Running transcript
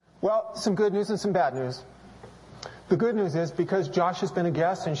Well, some good news and some bad news. The good news is, because Josh has been a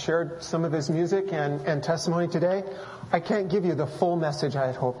guest and shared some of his music and testimony today, I can't give you the full message I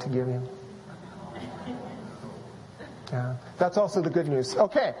had hoped to give you. Yeah, that's also the good news.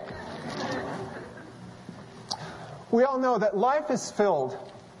 Okay. We all know that life is filled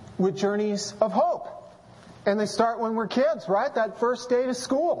with journeys of hope. And they start when we're kids, right? That first day to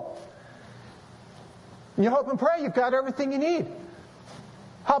school. You hope and pray you've got everything you need.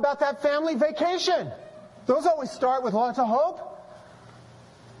 How about that family vacation? Those always start with lots of hope.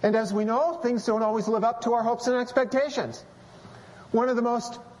 And as we know, things don't always live up to our hopes and expectations. One of the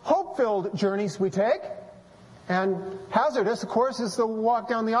most hope-filled journeys we take, and hazardous, of course, is the walk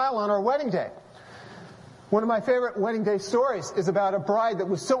down the aisle on our wedding day. One of my favorite wedding day stories is about a bride that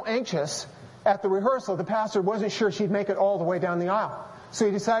was so anxious at the rehearsal, the pastor wasn't sure she'd make it all the way down the aisle. So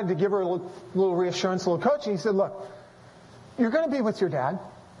he decided to give her a little reassurance, a little coaching. He said, look, you're going to be with your dad.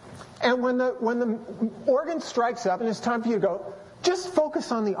 And when the organ strikes up and it's time for you to go, just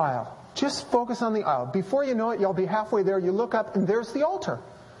focus on the aisle. Just focus on the aisle. Before you know it, you'll be halfway there. You look up and there's the altar.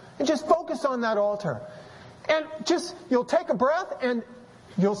 And just focus on that altar. And you'll take a breath and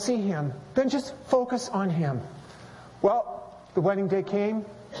you'll see him. Then just focus on him. Well, the wedding day came.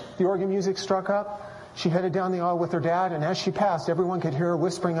 The organ music struck up. She headed down the aisle with her dad, and as she passed, everyone could hear her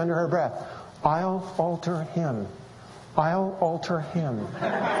whispering under her breath, I'll alter him. I'll alter him.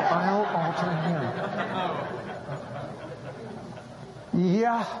 I'll alter him.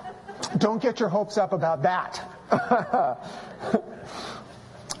 Yeah, don't get your hopes up about that.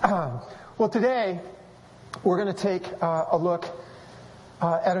 Well, today, we're going to take a look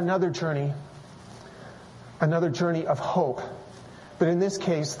at another journey of hope. But in this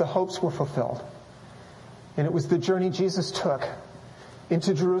case, the hopes were fulfilled. And it was the journey Jesus took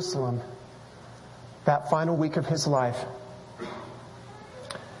into Jerusalem that final week of his life.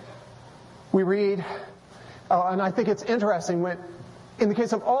 We read, and I think it's interesting, when, in the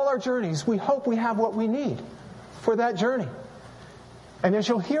case of all our journeys, we hope we have what we need for that journey. And as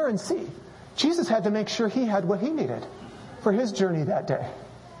you'll hear and see, Jesus had to make sure he had what he needed for his journey that day.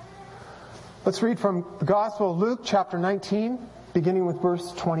 Let's read from the Gospel of Luke, chapter 19, beginning with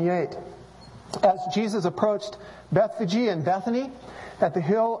verse 28. As Jesus approached Bethphage and Bethany at the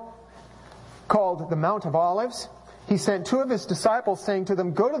hill called the Mount of Olives, he sent two of his disciples, saying to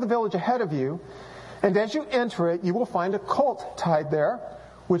them, go to the village ahead of you, and as you enter it, you will find a colt tied there,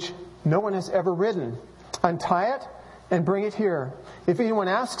 which no one has ever ridden. Untie it and bring it here. If anyone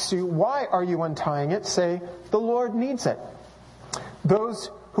asks you, why are you untying it? Say, the Lord needs it. Those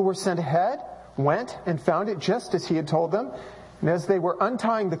who were sent ahead went and found it just as he had told them. And as they were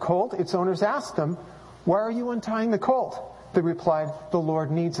untying the colt, its owners asked them, why are you untying the colt? They replied, the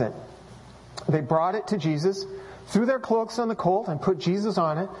Lord needs it. They brought it to Jesus, threw their cloaks on the colt, and put Jesus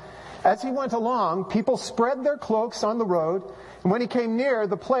on it. As he went along, people spread their cloaks on the road. And when he came near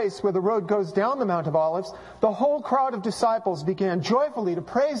the place where the road goes down the Mount of Olives, the whole crowd of disciples began joyfully to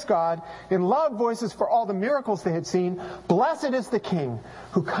praise God in loud voices for all the miracles they had seen. Blessed is the King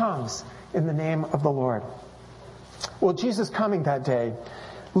who comes in the name of the Lord. Well, Jesus coming that day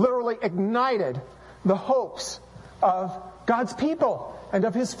literally ignited the hopes of God's people and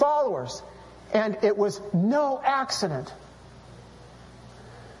of his followers. And it was no accident.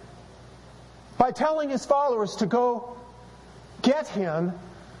 By telling his followers to go get him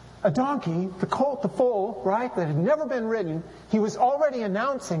a donkey, the colt, the foal, right, that had never been ridden, he was already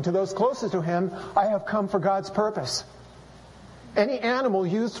announcing to those closest to him, I have come for God's purpose. Any animal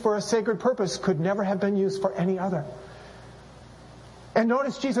used for a sacred purpose could never have been used for any other. And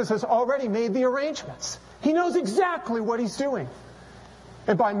notice Jesus has already made the arrangements. He knows exactly what he's doing.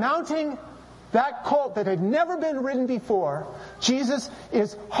 And by mounting that colt that had never been ridden before, Jesus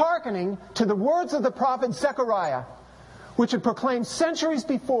is hearkening to the words of the prophet Zechariah, which had proclaimed centuries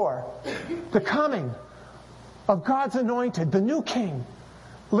before the coming of God's anointed, the new king,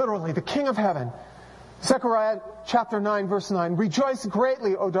 literally the King of heaven. Zechariah chapter 9, verse 9, rejoice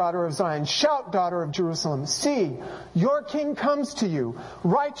greatly, O daughter of Zion. Shout, daughter of Jerusalem. See, your king comes to you,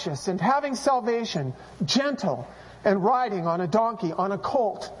 righteous and having salvation, gentle and riding on a donkey, on a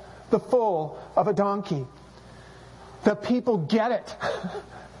colt, the foal of a donkey. The people get it.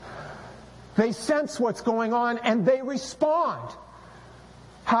 They sense what's going on and they respond.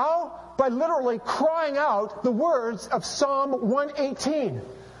 How? By literally crying out the words of Psalm 118,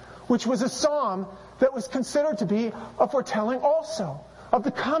 which was a psalm that was considered to be a foretelling also of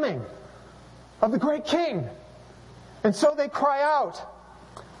the coming of the great king. And so they cry out,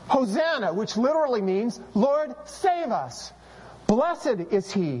 Hosanna, which literally means, Lord, save us. Blessed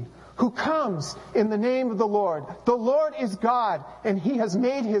is he who comes in the name of the Lord. The Lord is God, and He has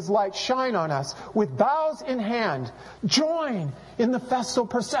made His light shine on us. With boughs in hand, join in the festal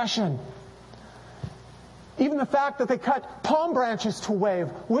procession. Even the fact that they cut palm branches to wave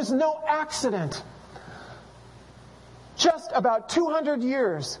was no accident. Just about 200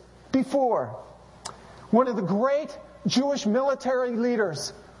 years before, one of the great Jewish military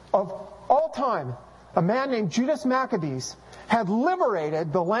leaders of all time, a man named Judas Maccabees, had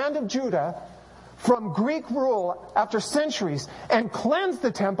liberated the land of Judah from Greek rule after centuries and cleansed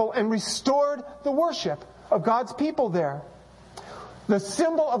the temple and restored the worship of God's people there. The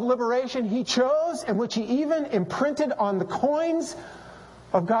symbol of liberation he chose, and which he even imprinted on the coins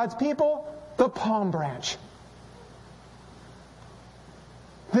of God's people, the palm branch.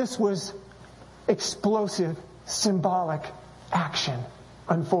 This was explosive, symbolic action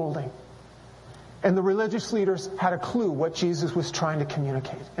unfolding. And the religious leaders had a clue what Jesus was trying to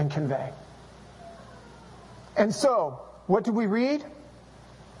communicate and convey. And so, what do we read?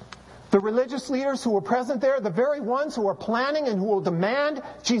 The religious leaders who were present there, the very ones who are planning and who will demand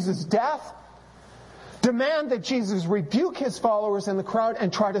Jesus' death, demand that Jesus rebuke His followers in the crowd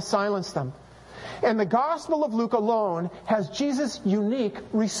and try to silence them. And the Gospel of Luke alone has Jesus' unique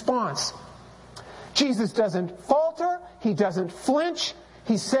response. Jesus doesn't falter. He doesn't flinch.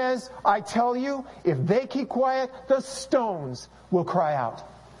 He says, I tell you, if they keep quiet, the stones will cry out.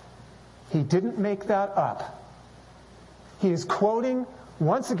 He didn't make that up. He is quoting,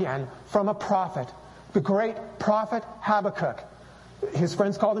 once again, from a prophet, the great prophet Habakkuk. His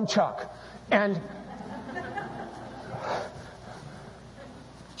friends called him Chuck. And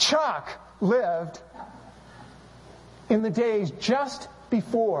Chuck lived in the days just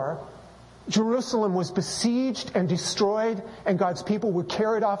before Jerusalem was besieged and destroyed, and God's people were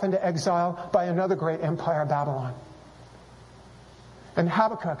carried off into exile by another great empire, Babylon. And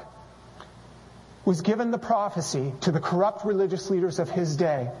Habakkuk was given the prophecy to the corrupt religious leaders of his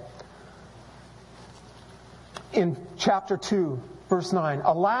day. In chapter 2, verse 9,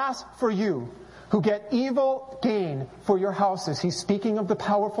 Alas for you who get evil gain for your houses. He's speaking of the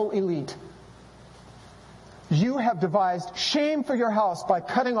powerful elite. You have devised shame for your house by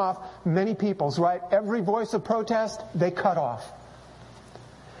cutting off many peoples, right? Every voice of protest, they cut off.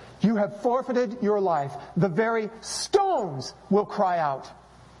 You have forfeited your life. The very stones will cry out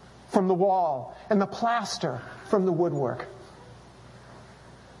from the wall and the plaster from the woodwork.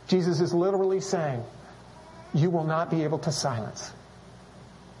 Jesus is literally saying, you will not be able to silence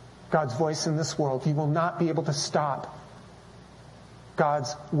God's voice in this world. You will not be able to stop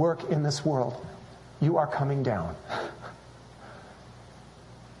God's work in this world. You are coming down.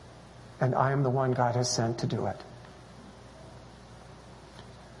 And I am the one God has sent to do it.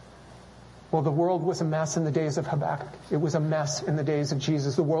 Well, the world was a mess in the days of Habakkuk. It was a mess in the days of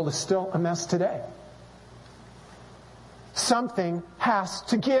Jesus. The world is still a mess today. Something has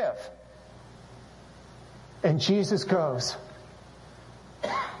to give. And Jesus goes,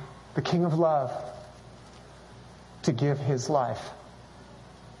 the King of Love, to give His life.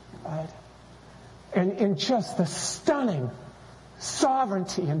 Right? And in just the stunning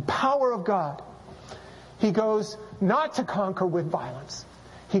sovereignty and power of God, He goes not to conquer with violence.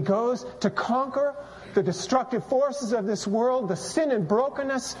 He goes to conquer the destructive forces of this world, the sin and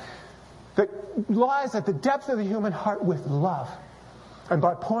brokenness that lies at the depth of the human heart, with love. And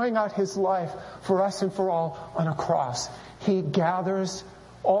by pouring out His life for us and for all on a cross, He gathers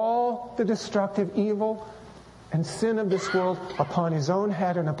all the destructive evil and sin of this world upon His own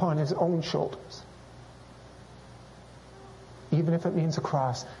head and upon His own shoulders. Even if it means a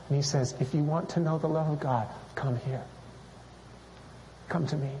cross. And He says, if you want to know the love of God, come here. Come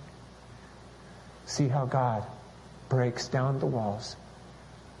to me. See how God breaks down the walls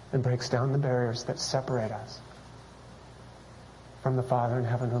and breaks down the barriers that separate us from the Father in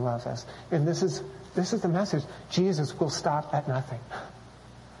heaven who loves us. And this is the message. Jesus will stop at nothing.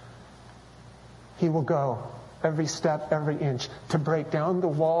 He will go every step, every inch to break down the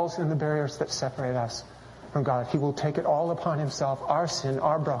walls and the barriers that separate us from God. He will take it all upon Himself, our sin,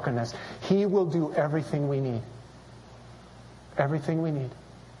 our brokenness. He will do everything we need. Everything we need.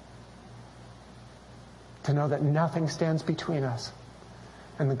 To know that nothing stands between us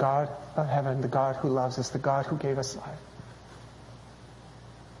and the God of heaven, the God who loves us, the God who gave us life.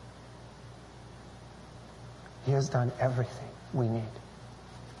 He has done everything we need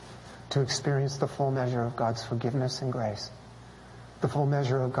to experience the full measure of God's forgiveness and grace, the full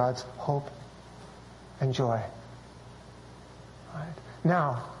measure of God's hope and joy. Right.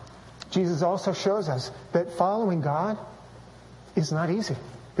 Now, Jesus also shows us that following God is not easy.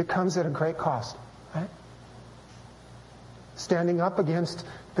 It comes at a great cost. Right? standing up against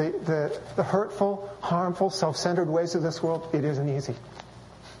the hurtful, harmful, self-centered ways of this world, it isn't easy.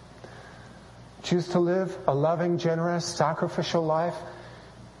 Choose to live a loving, generous, sacrificial life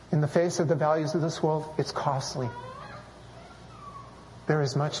in the face of the values of this world. It's costly. There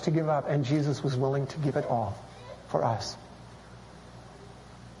is much to give up, and Jesus was willing to give it all for us.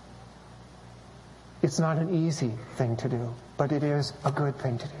 It's not an easy thing to do, but it is a good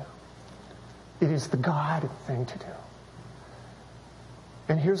thing to do. It is the God thing to do.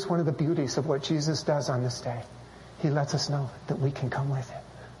 And here's one of the beauties of what Jesus does on this day. He lets us know that we can come with Him.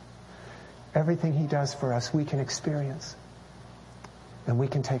 Everything He does for us, we can experience. And we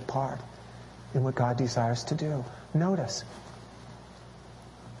can take part in what God desires to do. Notice,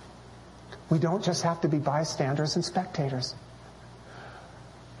 we don't just have to be bystanders and spectators.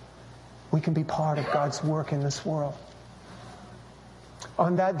 We can be part of God's work in this world.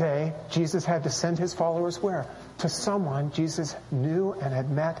 On that day, Jesus had to send His followers where? To someone Jesus knew and had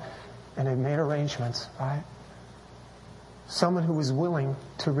met and had made arrangements, right? Someone who was willing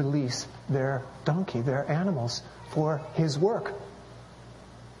to release their donkey, their animals, for His work.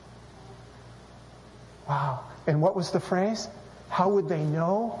 Wow. And what was the phrase? How would they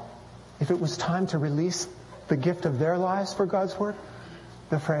know if it was time to release the gift of their lives for God's work?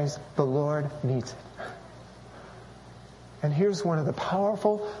 The phrase, the Lord needs it. And here's one of the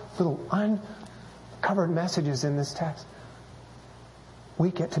powerful little uncovered messages in this text.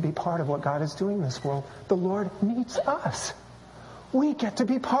 We get to be part of what God is doing in this world. The Lord needs us. We get to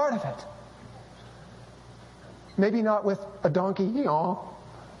be part of it. Maybe not with a donkey,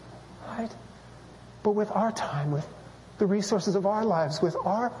 right? But with our time, with the resources of our lives, with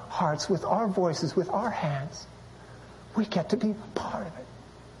our hearts, with our voices, with our hands. We get to be part of it.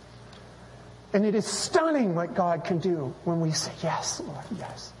 And it is stunning what God can do when we say, yes, Lord,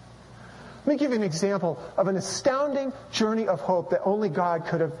 yes. Let me give you an example of an astounding journey of hope that only God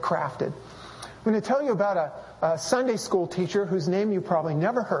could have crafted. I'm going to tell you about a Sunday school teacher whose name you probably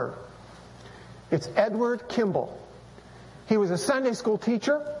never heard. It's Edward Kimball. He was a Sunday school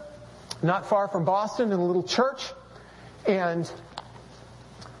teacher not far from Boston in a little church. And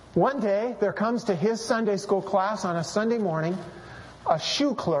one day there comes to his Sunday school class on a Sunday morning a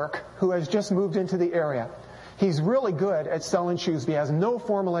shoe clerk who has just moved into the area. He's really good at selling shoes, but he has no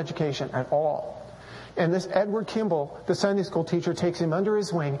formal education at all. And this Edward Kimball, the Sunday school teacher, takes him under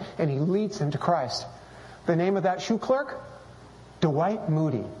his wing and he leads him to Christ. The name of that shoe clerk? Dwight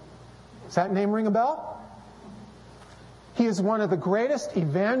Moody. Does that name ring a bell? He is one of the greatest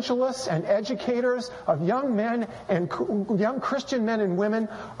evangelists and educators of young men and young Christian men and women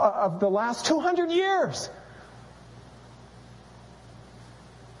of the last 200 years.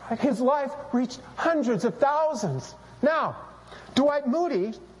 His life reached hundreds of thousands. Now, Dwight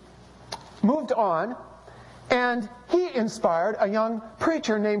Moody moved on, and he inspired a young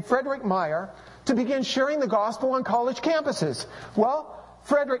preacher named Frederick Meyer to begin sharing the gospel on college campuses. Well,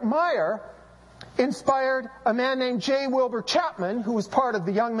 Frederick Meyer inspired a man named J. Wilbur Chapman, who was part of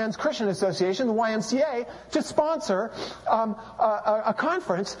the Young Men's Christian Association, the YMCA, to sponsor a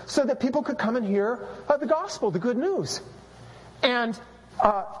conference so that people could come and hear the gospel, the good news. And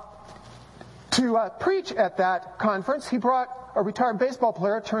to preach at that conference, he brought a retired baseball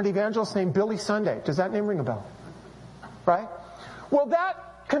player turned evangelist named Billy Sunday. Does that name ring a bell? Right? Well,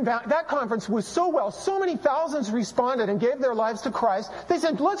 that conference was so many thousands responded and gave their lives to Christ, they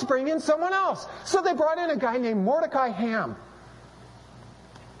said, let's bring in someone else. So they brought in a guy named Mordecai Ham.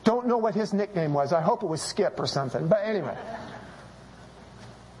 Don't know what his nickname was. I hope it was Skip or something. But anyway.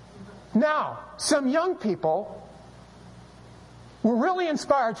 Now, some young people were really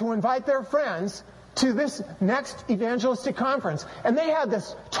inspired to invite their friends to this next evangelistic conference. And they had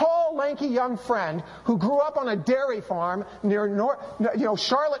this tall, lanky young friend who grew up on a dairy farm near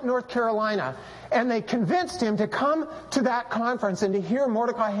Charlotte, North Carolina. And they convinced him to come to that conference and to hear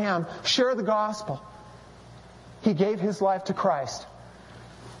Mordecai Ham share the gospel. He gave his life to Christ.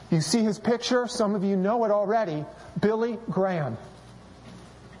 You see his picture. Some of you know it already. Billy Graham.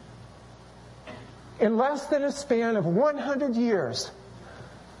 In less than a span of 100 years,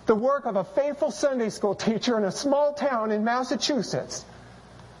 the work of a faithful Sunday school teacher in a small town in Massachusetts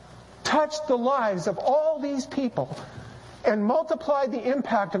touched the lives of all these people and multiplied the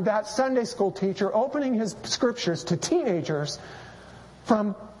impact of that Sunday school teacher opening his scriptures to teenagers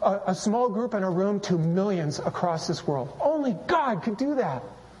from a small group in a room to millions across this world. Only God could do that.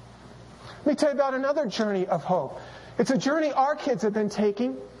 Let me tell you about another journey of hope. It's a journey our kids have been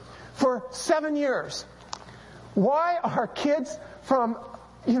taking for 7 years. Why are kids from,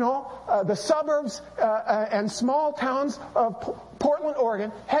 the suburbs and small towns of Portland,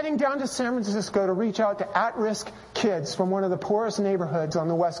 Oregon, heading down to San Francisco to reach out to at-risk kids from one of the poorest neighborhoods on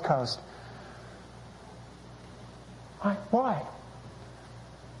the West Coast. Why?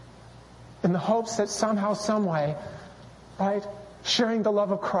 In the hopes that somehow, some way, right, sharing the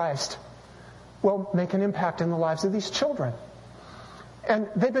love of Christ will make an impact in the lives of these children. And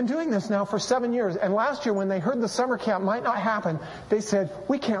they've been doing this now for 7 years. And last year, when they heard the summer camp might not happen, they said,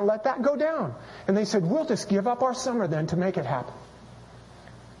 we can't let that go down. And they said, we'll just give up our summer then to make it happen.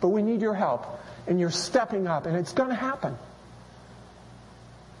 But we need your help. And you're stepping up, and it's going to happen.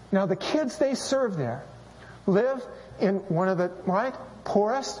 Now, the kids they serve there live in one of the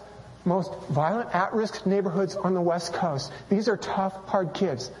poorest, most violent, at-risk neighborhoods on the West Coast. These are tough, hard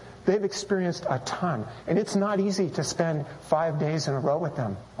kids. They've experienced a ton. And it's not easy to spend 5 days in a row with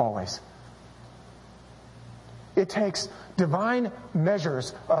them, always. It takes divine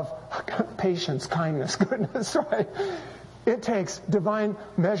measures of patience, kindness, goodness, right? It takes divine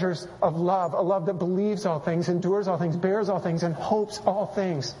measures of love, a love that believes all things, endures all things, bears all things, and hopes all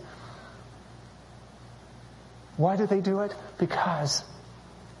things. Why do they do it? Because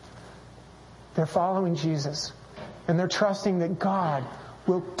they're following Jesus. And they're trusting that God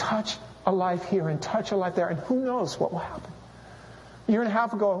will touch a life here and touch a life there. And who knows what will happen. A year and a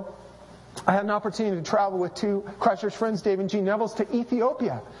half ago, I had an opportunity to travel with 2 Christchurch friends, Dave and Jean Nevels, to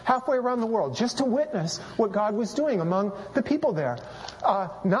Ethiopia, halfway around the world, just to witness what God was doing among the people there.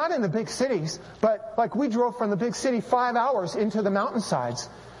 Not in the big cities, but like we drove from the big city 5 hours into the mountainsides.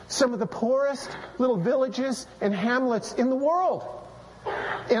 Some of the poorest little villages and hamlets in the world.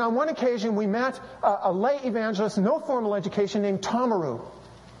 And on one occasion, we met a lay evangelist, no formal education, named Tomaru.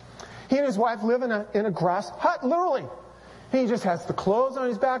 He and his wife live in a grass hut, literally. He just has the clothes on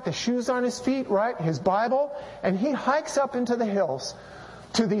his back, the shoes on his feet, right, his Bible, and he hikes up into the hills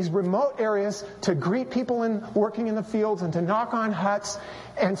to these remote areas to greet people working in the fields and to knock on huts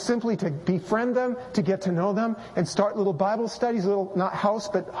and simply to befriend them, to get to know them and start little Bible studies, little, not house,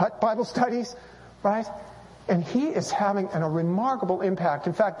 but hut Bible studies, right? And he is having a remarkable impact.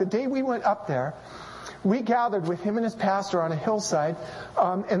 In fact, the day we went up there, we gathered with him and his pastor on a hillside,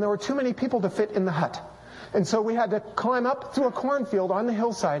 and there were too many people to fit in the hut. And so we had to climb up through a cornfield on the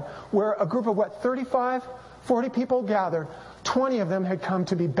hillside where a group of, 35, 40 people gathered. 20 of them had come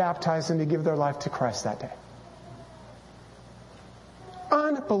to be baptized and to give their life to Christ that day.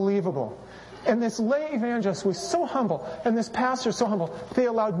 Unbelievable. And this lay evangelist was so humble, and this pastor so humble, they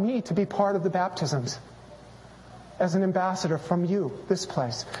allowed me to be part of the baptisms as an ambassador from you, this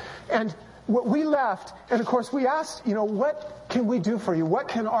place. And we left, and of course we asked, what can we do for you? What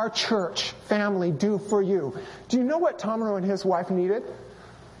can our church family do for you? Do you know what Tomaru and his wife needed?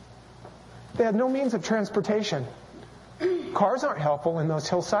 They had no means of transportation. Cars aren't helpful in those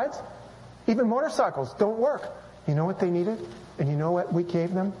hillsides. Even motorcycles don't work. You know what they needed? And you know what we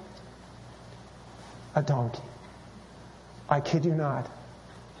gave them? A donkey. I kid you not.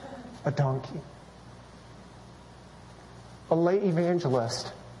 A donkey. A lay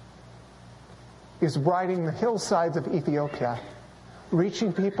evangelist is riding the hillsides of Ethiopia,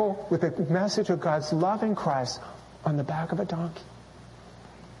 reaching people with a message of God's love in Christ on the back of a donkey.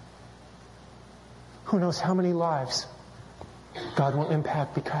 Who knows how many lives God will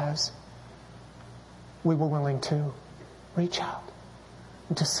impact because we were willing to reach out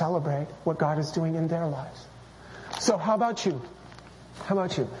and to celebrate what God is doing in their lives. So how about you? How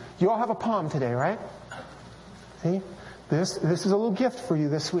about you? You all have a palm today, right? See? This is a little gift for you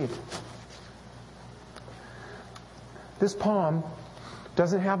this week. This palm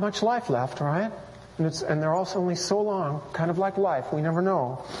doesn't have much life left, right? And they're also only so long, kind of like life. We never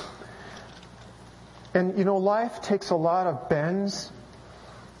know. And life takes a lot of bends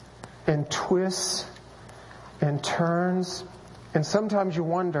and twists and turns. And sometimes you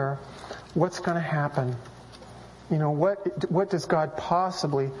wonder, what's going to happen? What does God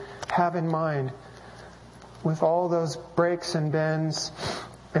possibly have in mind with all those breaks and bends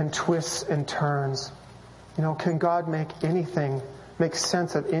and twists and turns? Can God make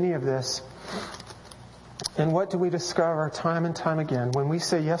sense of any of this? And what do we discover time and time again? When we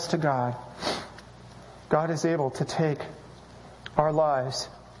say yes to God, God is able to take our lives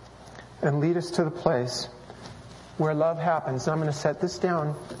and lead us to the place where love happens. I'm going to set this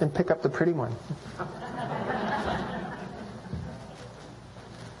down and pick up the pretty one.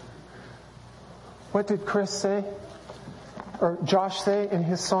 What did Chris say? Or Josh say in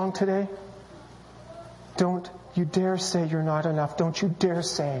his song today? Don't you dare say you're not enough. Don't you dare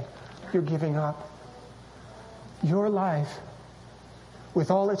say you're giving up. Your life,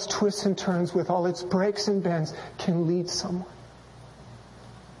 with all its twists and turns, with all its breaks and bends, can lead someone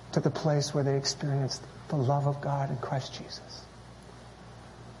to the place where they experience the love of God in Christ Jesus.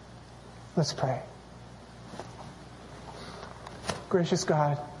 Let's pray. Gracious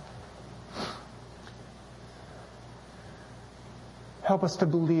God, help us to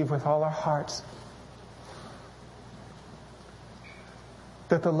believe with all our hearts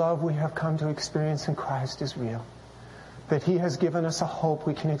that the love we have come to experience in Christ is real, that He has given us a hope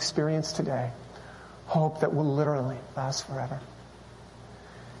we can experience today, hope that will literally last forever.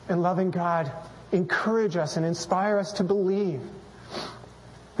 And loving God, encourage us and inspire us to believe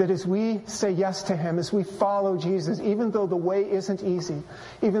that as we say yes to Him, as we follow Jesus, even though the way isn't easy,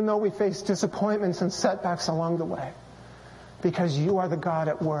 even though we face disappointments and setbacks along the way, because You are the God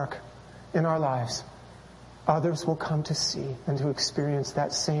at work in our lives, others will come to see and to experience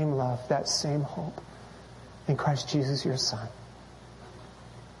that same love, that same hope in Christ Jesus, Your Son.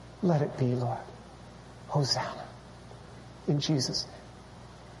 Let it be, Lord. Hosanna. In Jesus'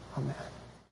 name. Amen.